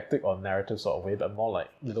didactic or narrative sort of way, but more like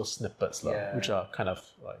little snippets, which are kind of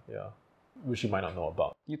like which you might not know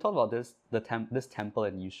about. You talked about this temple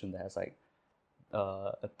in Yishun that has like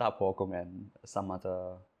a Ta Po Gong and some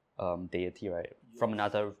other deity, right? From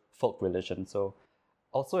another folk religion. So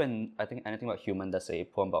also in, I think, Anything But Human, there's a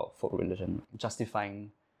poem about folk religion,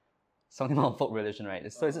 justifying something about folk religion,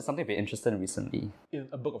 right? So is it something you've been interested in recently? In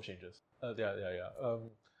A Book of Changes.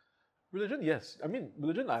 Religion, yes. I mean,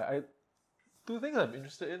 religion, I two things I'm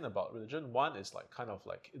interested in about religion. One is like kind of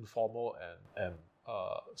like informal and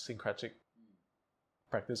syncretic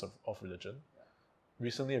practice of religion.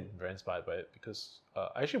 Recently, I've been very inspired by it because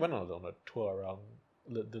I actually went on a tour around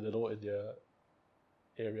the Little India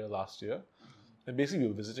area last year, and basically we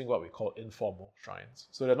were visiting what we call informal shrines.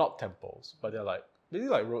 So they're not temples, but they're like basically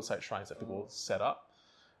like roadside shrines that people set up,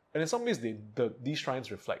 and in some ways these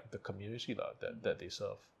shrines reflect the community that they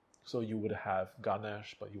serve. So you would have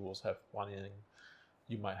Ganesh, but you also have Wan Yin.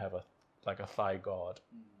 You might have a Thai god,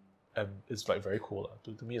 and it's like very cool.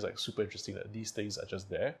 To me, it's like super interesting that these things are just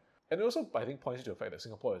there, and it also I think points to the fact that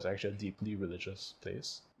Singapore is actually a deeply religious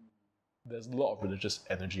place. There's a lot of religious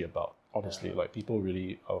energy about. Honestly, like people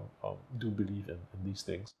really do believe in these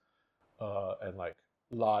things, and like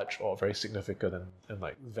large or very significant and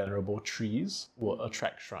like venerable trees will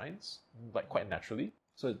attract shrines like quite naturally.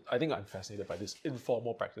 So I think I'm fascinated by this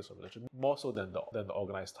informal practice of religion more so than the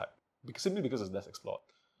organized type, simply because it's less explored,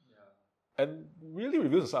 and really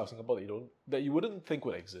reveals a side of Singapore that you wouldn't think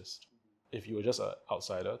would exist if you were just an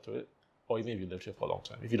outsider to it, or even if you lived here for a long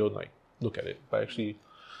time. If you don't like look at it, but actually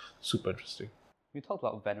super interesting. You talked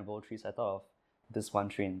about venerable trees. I thought of this one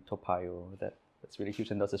tree in Toa Payoh that's really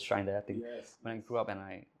huge, and there's a shrine there. I think when I grew up, and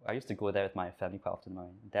I used to go there with my family quite often. My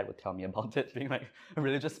dad would tell me about it being like a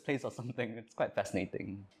religious place or something. It's quite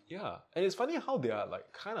fascinating. Yeah, and it's funny how they are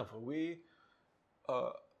like kind of a way.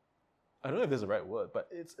 I don't know if there's the right word, but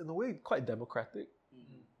it's in a way quite democratic,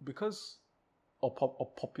 because or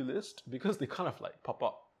populist, because they kind of like pop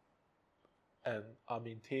up and are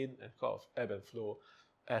maintained and kind of ebb and flow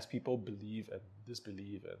as people believe and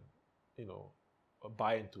disbelieve and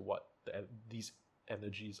buy into what these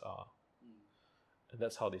energies are, and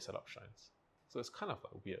that's how they set up shrines. So it's kind of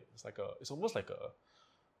like weird. It's almost like a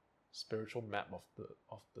spiritual map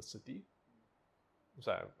of the city.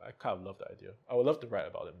 So I kind of love the idea. I would love to write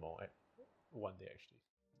about it more one day actually.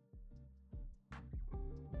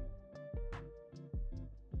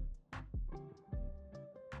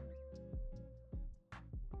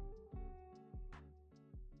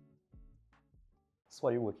 What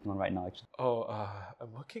are you working on right now, actually? Oh,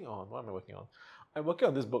 I'm working on, what am I working on? I'm working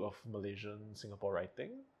on this book of Malaysian Singapore writing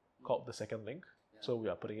called The Second Link. So we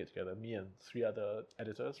are putting it together, me and 3 other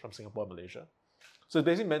editors from Singapore and Malaysia. So it's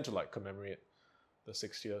basically meant to like commemorate the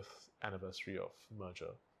 60th anniversary of merger.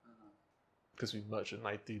 Because we merged in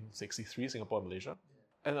 1963, Singapore and Malaysia.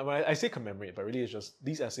 And when I say commemorate, but really it's just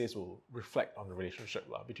these essays will reflect on the relationship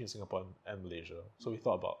between Singapore and Malaysia. So we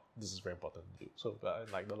thought about this is very important to do. So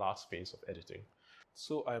in like the last phase of editing.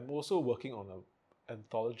 So I'm also working on an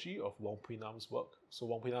anthology of Wong Pui Nam's work. So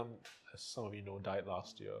Wong Pui Nam, as some of you know, died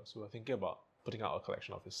last year. So we're thinking about putting out a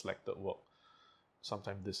collection of his selected work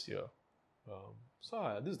sometime this year.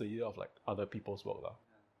 This is the year of like other people's work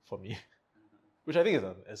for me, which I think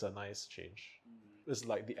is a nice change. It's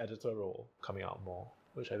like the editor role coming out more,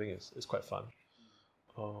 which I think is quite fun.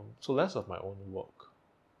 So less of my own work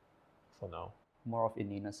for now. More of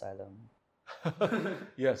Inane Asylum.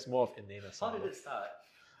 Yes, more of Inane Asylum. How did it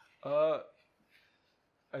start?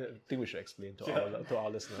 I think we should explain to our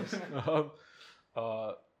listeners.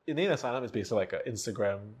 Inane Asylum is basically like an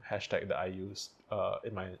Instagram hashtag that I use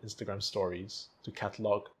in my Instagram stories to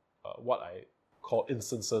catalog what I call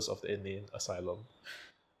instances of the inane asylum.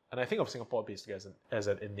 And I think of Singapore basically as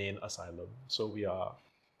an inane asylum. So we are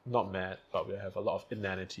not mad, but we have a lot of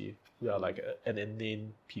inanity. We are like an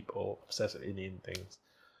inane people obsessed with inane things.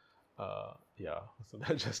 So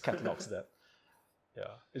that just catalogs that. Yeah,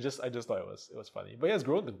 I just thought it was funny. But yeah, it's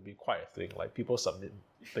grown to be quite a thing. Like people submit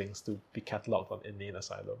things to be catalogued on Inane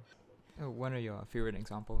Asylum. What are your favorite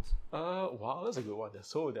examples? Wow, that's a good one.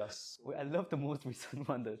 There's Wait, I love the most recent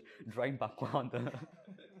one, the drying bakwa on the...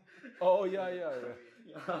 Oh yeah.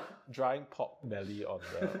 Drying pork belly on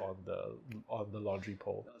the laundry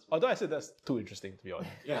pole. Although I said that's too interesting to be on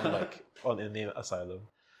on Inane Asylum.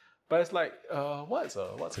 But it's like what's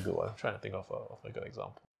a good one? I'm trying to think of a good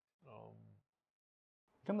example.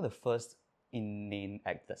 Remember the first inane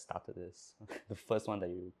act that started this? The first one that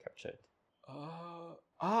you captured?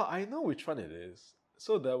 I know which one it is.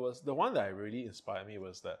 So there was the one that really inspired me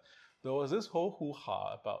was that there was this whole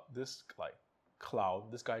hoo-ha about this like clown,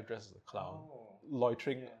 this guy dressed as a clown,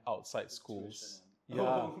 loitering outside schools.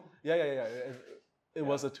 Yeah. It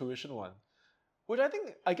was a tuition one. Which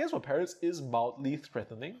I guess for parents is mildly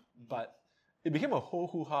threatening, but it became a whole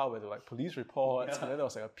hoo-ha with like police reports and then there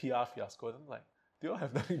was like a PR fiasco. And I'm like, do you all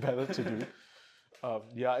have nothing better to do?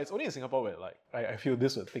 It's only in Singapore where like I feel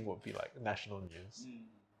this thing would be like national news.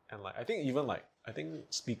 And like I think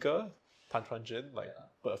Speaker Tan Chuan Jin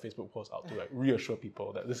put a Facebook post out to like reassure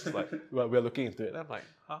people that this is like we're looking into it. And I'm like,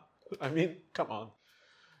 huh? I mean, come on.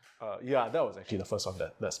 That was actually the first one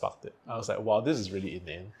that sparked it. I was like, wow, this is really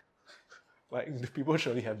inane. Like people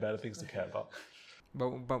surely have better things to care about.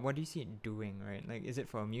 But what do you see it doing, right? Like, is it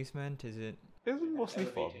for amusement? Is it? It's mostly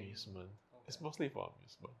for amusement. It's mostly for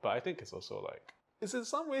amusement. But I think it's also like it's in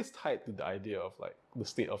some ways tied to the idea of like the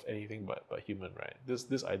state of anything but human, right?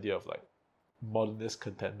 This idea of like modernist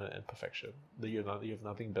contentment and perfection. That you have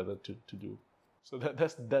nothing better to do. So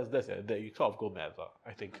that's it. That you sort of go mad,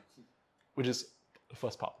 I think. Which is the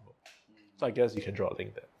first part of it. So I guess you can draw a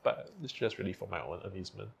link there. But it's just really for my own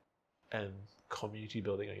amusement. And community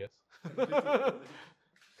building, I guess.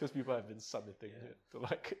 Because people have been submitting it to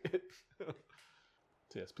like it.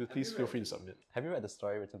 So yes, please feel free to submit. Have you read the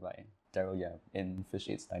story written by Daryl Lim in Fish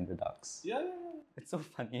Eats Dine the Ducks? Yeah. It's so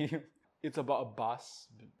funny. It's about a bus.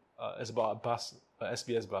 A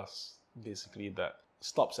SBS bus, basically, that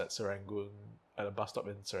stops at Serangoon, at a bus stop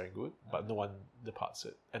in Serangoon, but no one departs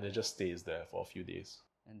it, and it just stays there for a few days.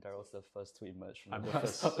 And Daryl's the first to emerge from I'm the the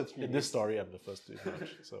bus first stop. in this story. I'm the first to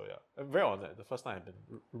emerge. So yeah, I'm very honored. The first time I've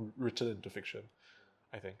been written into fiction,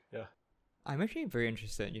 I think. Yeah. I'm actually very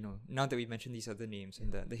interested, now that we mentioned these other names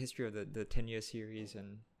and the history of the 10-year series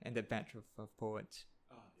and that batch of poets.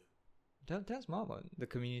 Tell us more about the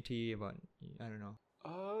community, about, I don't know.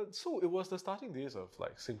 So it was the starting days of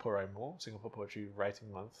like Singapore Poetry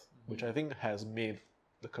Writing Month, which I think has made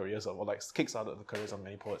the careers of, or like kickstarted the careers of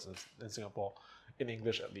many poets in Singapore, in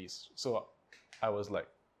English at least. So I was like,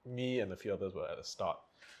 me and a few others were at the start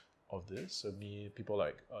of this. So people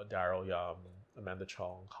like Daryl Yam, Amanda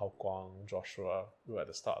Chong, Hao Guang, Joshua, we were at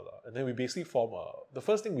the start. And then we basically the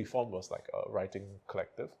first thing we formed was like a writing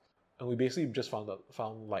collective. And we basically just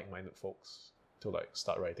found like-minded folks to like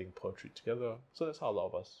start writing poetry together. So that's how a lot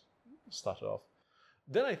of us started off.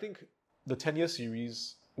 Then I think the 10-year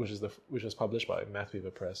series, which was published by Math Paper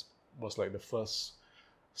Press, was like the first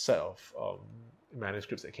set of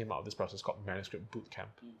manuscripts that came out of this process called Manuscript Bootcamp,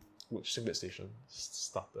 which Singlet Station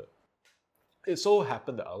started. It so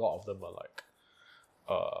happened that a lot of them were like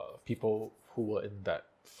people who were in that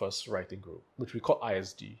first writing group, which we call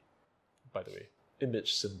ISD, by the way.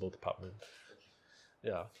 image symbol department.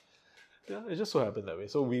 Yeah. Yeah, it just so happened that way.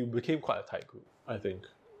 So we became quite a tight group, I think,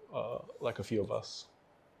 like a few of us.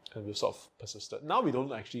 And we've sort of persisted. Now we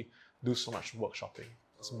don't actually do so much workshopping.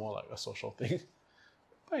 It's more like a social thing.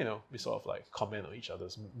 But we sort of like comment on each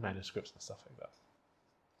other's manuscripts and stuff like that.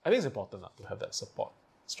 I think it's important to have that support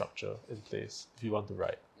structure in place if you want to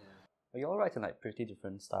write. But you all write in like pretty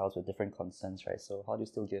different styles with different consents, right? So how do you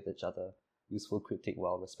still give each other useful critique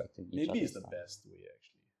while respecting each other? Maybe it's the best way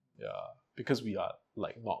actually. Yeah, because we are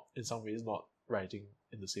like not, in some ways, not writing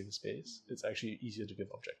in the same space. It's actually easier to give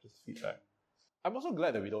objective feedback. I'm also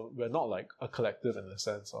glad that we're not like a collective in the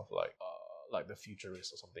sense of like the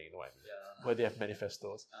Futurists or something, you know what I mean? Yeah. Where they have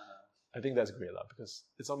manifestos. I think that's great because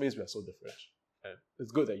in some ways we are so different. And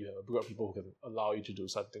it's good that you have a group of people who can allow you to do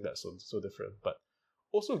something that's so different, but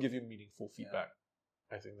also give you meaningful feedback.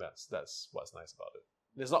 I think that's what's nice about it.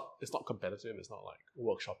 It's not competitive, it's not like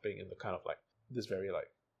workshopping in the kind of like this very like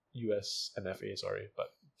US MFA, but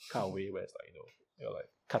kind of way where it's like, you're like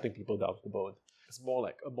cutting people down to the bone. It's more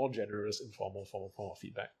like a more generous, informal form of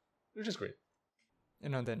feedback, which is great.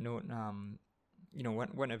 And on that note,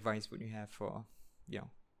 what advice would you have for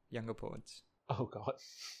younger poets? Oh God,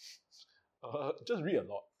 just read a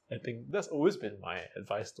lot. I think that's always been my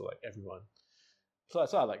advice to like everyone. So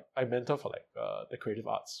I mentor for like the creative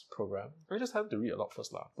arts program. I just have to read a lot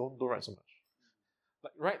first lah. Don't write so much.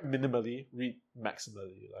 Like write minimally, read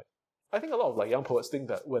maximally. Like I think a lot of like young poets think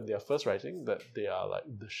that when they are first writing that they are like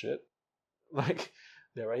the shit. Like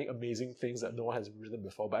they're writing amazing things that no one has written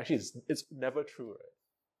before, but actually it's never true,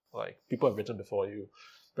 right? Like people have written before you,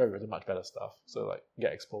 they've written much better stuff. So like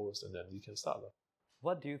get exposed and then you can start.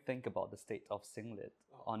 What do you think about the state of Singlit,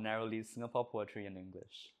 or narrowly Singapore poetry in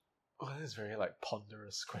English? Oh, this is a very like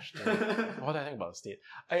ponderous question. What do I think about the state?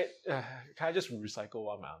 Can I just recycle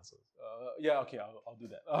one of my answers? Yeah, okay, I'll do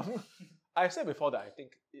that. I said before that I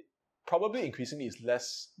think it probably increasingly is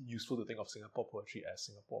less useful to think of Singapore poetry as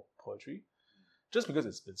Singapore poetry, just because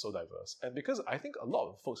it's been so diverse. And because I think a lot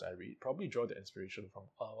of the folks I read probably draw their inspiration from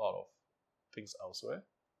a lot of things elsewhere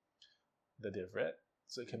that they've read.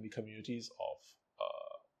 So it can be communities of,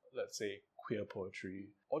 let's say, queer poetry,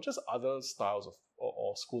 or just other styles of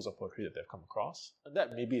or schools of poetry that they've come across. And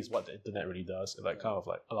that maybe is what the internet really does. It like kind of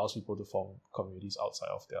like allows people to form communities outside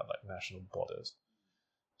of their like national borders.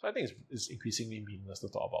 So I think it's increasingly meaningless to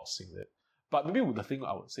talk about Singlit. But maybe the thing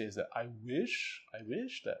I would say is that I wish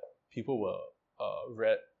that people were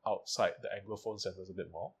read outside the Anglophone centers a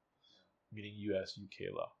bit more, meaning US,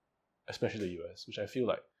 UK lah, especially the US, which I feel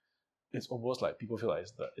like it's almost like people feel like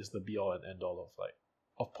it's the be all and end all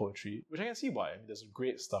of poetry, which I can see why. I mean, there's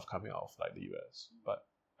great stuff coming out of like the US, but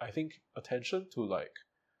I think attention to like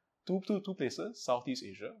two places, Southeast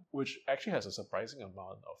Asia, which actually has a surprising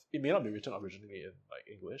amount of, it may not be written originally in like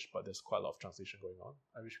English, but there's quite a lot of translation going on.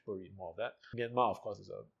 I wish people read more of that. Myanmar, of course,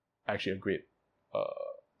 is actually a great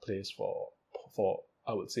place for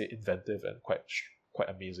I would say inventive and quite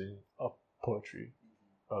amazing poetry.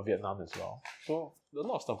 Vietnam as well. So there's a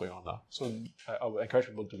lot of stuff going on now. So I would encourage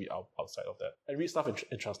people to read outside of that and read stuff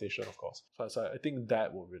in translation, of course. So I think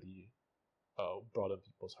that will really broaden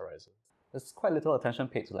people's horizon. There's quite little attention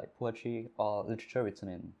paid to like poetry or literature written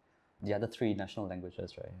in the other three national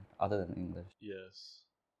languages, right? Other than English. Yes,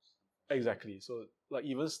 exactly. So like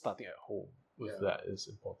even starting at home with that is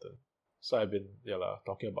important. So I've been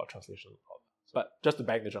talking about translation a lot. But just to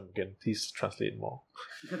bang the drum again, please translate more.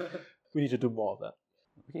 We need to do more of that.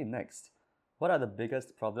 Okay, next. What are the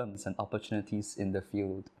biggest problems and opportunities in the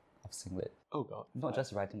field of Singlit? Oh God. Not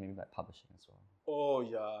just writing, maybe like publishing as well. Oh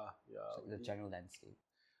yeah. So the general landscape.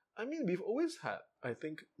 I mean, we've always had, I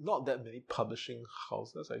think, not that many publishing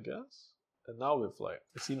houses, I guess. And now with like,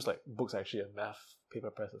 it seems like books actually and math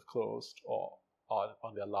paper press have closed or are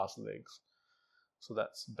on their last legs. So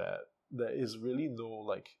that's bad. There is really no,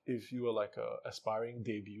 like, if you were like a aspiring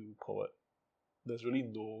debut poet, there's really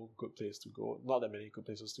no good place to go. Not that many good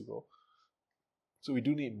places to go. So we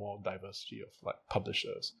do need more diversity of like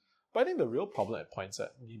publishers. But I think the real problem it points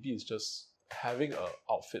at maybe is just having an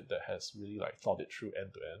outfit that has really like thought it through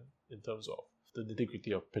end to end in terms of the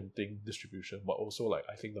nitty-gritty of printing, distribution, but also like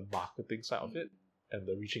I think the marketing side of it and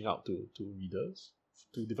the reaching out to readers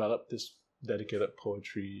to develop this dedicated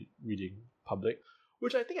poetry reading public,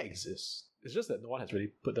 which I think exists. It's just that no one has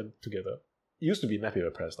really put them together. It used to be Map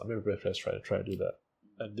Paper Press. Map Paper Press tried to do that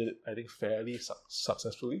and did it, I think, fairly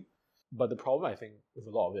successfully. But the problem, I think, with a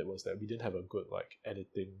lot of it was that we didn't have a good like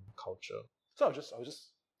editing culture. So I was just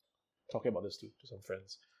talking about this to some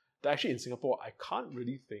friends. That actually in Singapore, I can't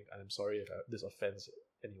really think, and I'm sorry if this offends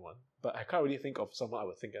anyone, but I can't really think of someone I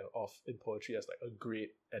would think of in poetry as like a great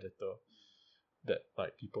editor. that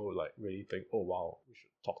like people like really think, oh wow, we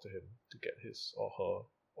should talk to him to get his or her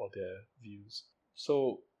or their views.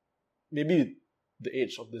 So maybe the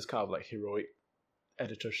age of this kind of like heroic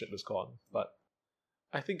editorship is gone, but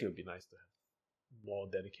I think it would be nice to have more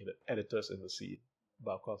dedicated editors in the scene.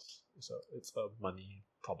 But of course, it's a money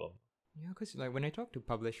problem. Yeah, because like when I talk to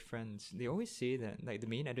published friends, they always say that like the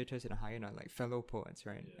main editors in a high end are like fellow poets,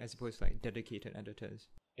 right? Yeah. As opposed to like dedicated editors.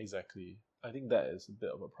 Exactly. I think that is a bit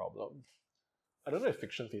of a problem. I don't know if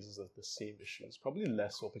fiction faces the same issues. Probably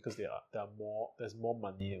less so because there's more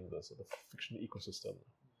money in the sort of fiction ecosystem.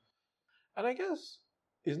 And I guess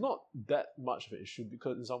it's not that much of an issue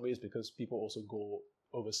because in some ways because people also go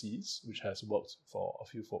overseas, which has worked for a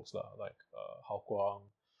few folks like Hao Guang,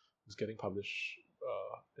 who's getting published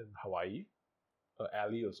in Hawaii,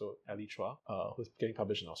 Ali Chua, who's getting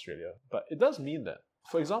published in Australia. But it does mean that,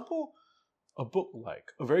 for example, a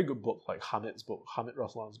very good book like Hamid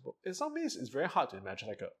Raslan's book, in some ways it's very hard to imagine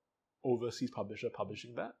like a overseas publisher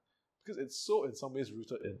publishing that because it's so in some ways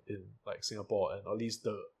rooted in like Singapore and at least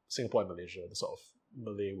the Singapore and Malaysia, the sort of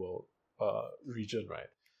Malay world region, right?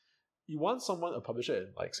 You want a publisher in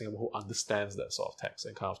like Singapore who understands that sort of text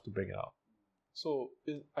and kind of to bring it out. So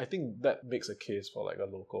I think that makes a case for like a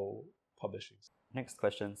local publishing. Next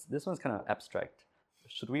questions. This one's kind of abstract.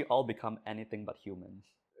 Should we all become anything but human?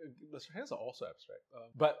 The hands are also abstract,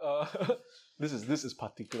 but this is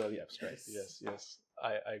particularly abstract. Yes,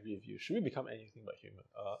 I agree with you. Should we become anything but human?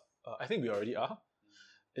 I think we already are.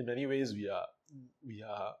 In many ways, we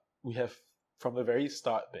have from the very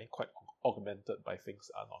start been quite augmented by things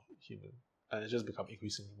that are not human, and it's just become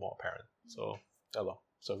increasingly more apparent. So, hello.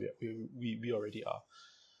 So we already are.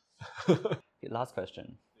 Okay, last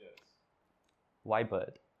question. Yes. Why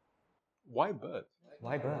bird? Why bird?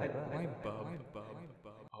 Why bird? Why bub?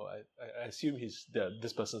 Oh, I assume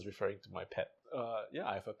this person's referring to my pet. Yeah,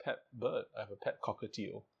 I have a pet bird. I have a pet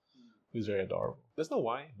cockatiel, who's very adorable. There's no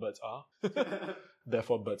why, birds are.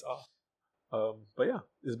 Therefore, birds are. But yeah,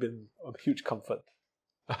 it's been a huge comfort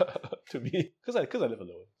to me because I live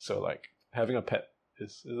alone. So like having a pet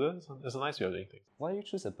is a nice way of doing things. Why do you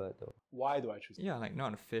choose a bird though? Why do I choose? Yeah, like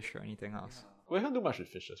not a fish or anything else. Well, you can't do much with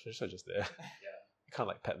fishes. Fishes are just there. You can't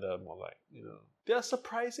like pet them or like They're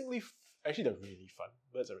surprisingly actually they're really fun.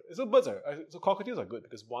 So cockatiels are good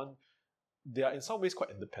because one, they are in some ways quite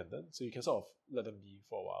independent, so you can sort of let them be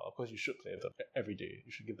for a while. Of course, you should play with them every day.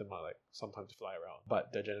 You should give them like some time to fly around,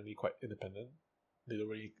 but they're generally quite independent. They don't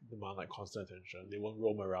really demand like constant attention. They won't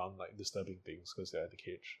roam around like disturbing things because they're in the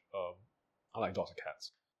cage. Unlike dogs and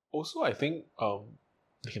cats. Also, I think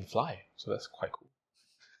they can fly, so that's quite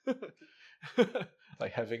cool.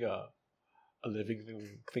 Like having a living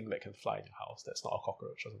thing that can fly in your house that's not a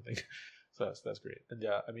cockroach or something. So that's great. And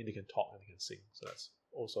yeah, I mean they can talk and they can sing, so that's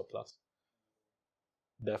also a plus.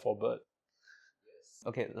 Therefore, bird.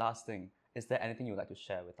 Okay, last thing. Is there anything you'd like to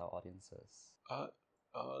share with our audiences?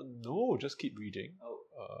 No, just keep reading.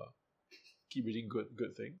 Keep reading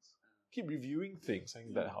good things. Keep reviewing things. I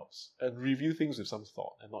think that helps. And review things with some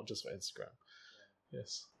thought and not just for Instagram.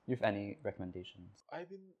 Yes. You have any recommendations?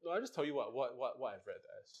 I'll just tell you what I've read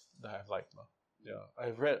that I've liked. Yeah,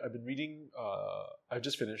 I've been reading. I've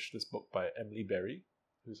just finished this book by Emily Berry,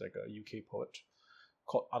 who's like a UK poet,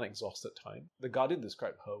 called Unexhausted Time. The Guardian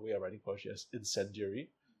described her way of writing poetry as incendiary,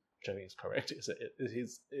 which I think is correct.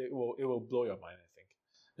 It will blow your mind. I think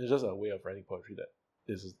it's just a way of writing poetry that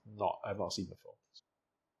I've not seen before.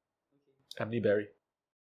 Emily Berry.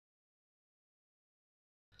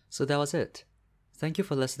 So that was it. Thank you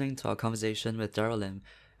for listening to our conversation with Daryl Lim,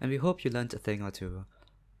 and we hope you learned a thing or two.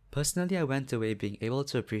 Personally, I went away being able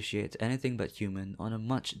to appreciate anything but human on a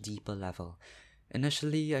much deeper level.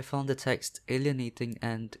 Initially, I found the text alienating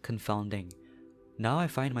and confounding. Now I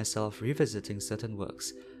find myself revisiting certain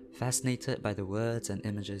works, fascinated by the words and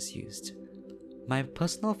images used. My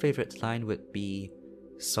personal favorite line would be,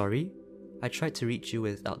 "Sorry, I tried to reach you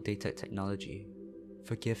with outdated technology.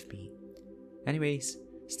 Forgive me." Anyways,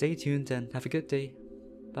 stay tuned and have a good day.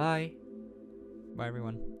 Bye. Bye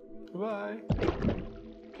everyone. Bye.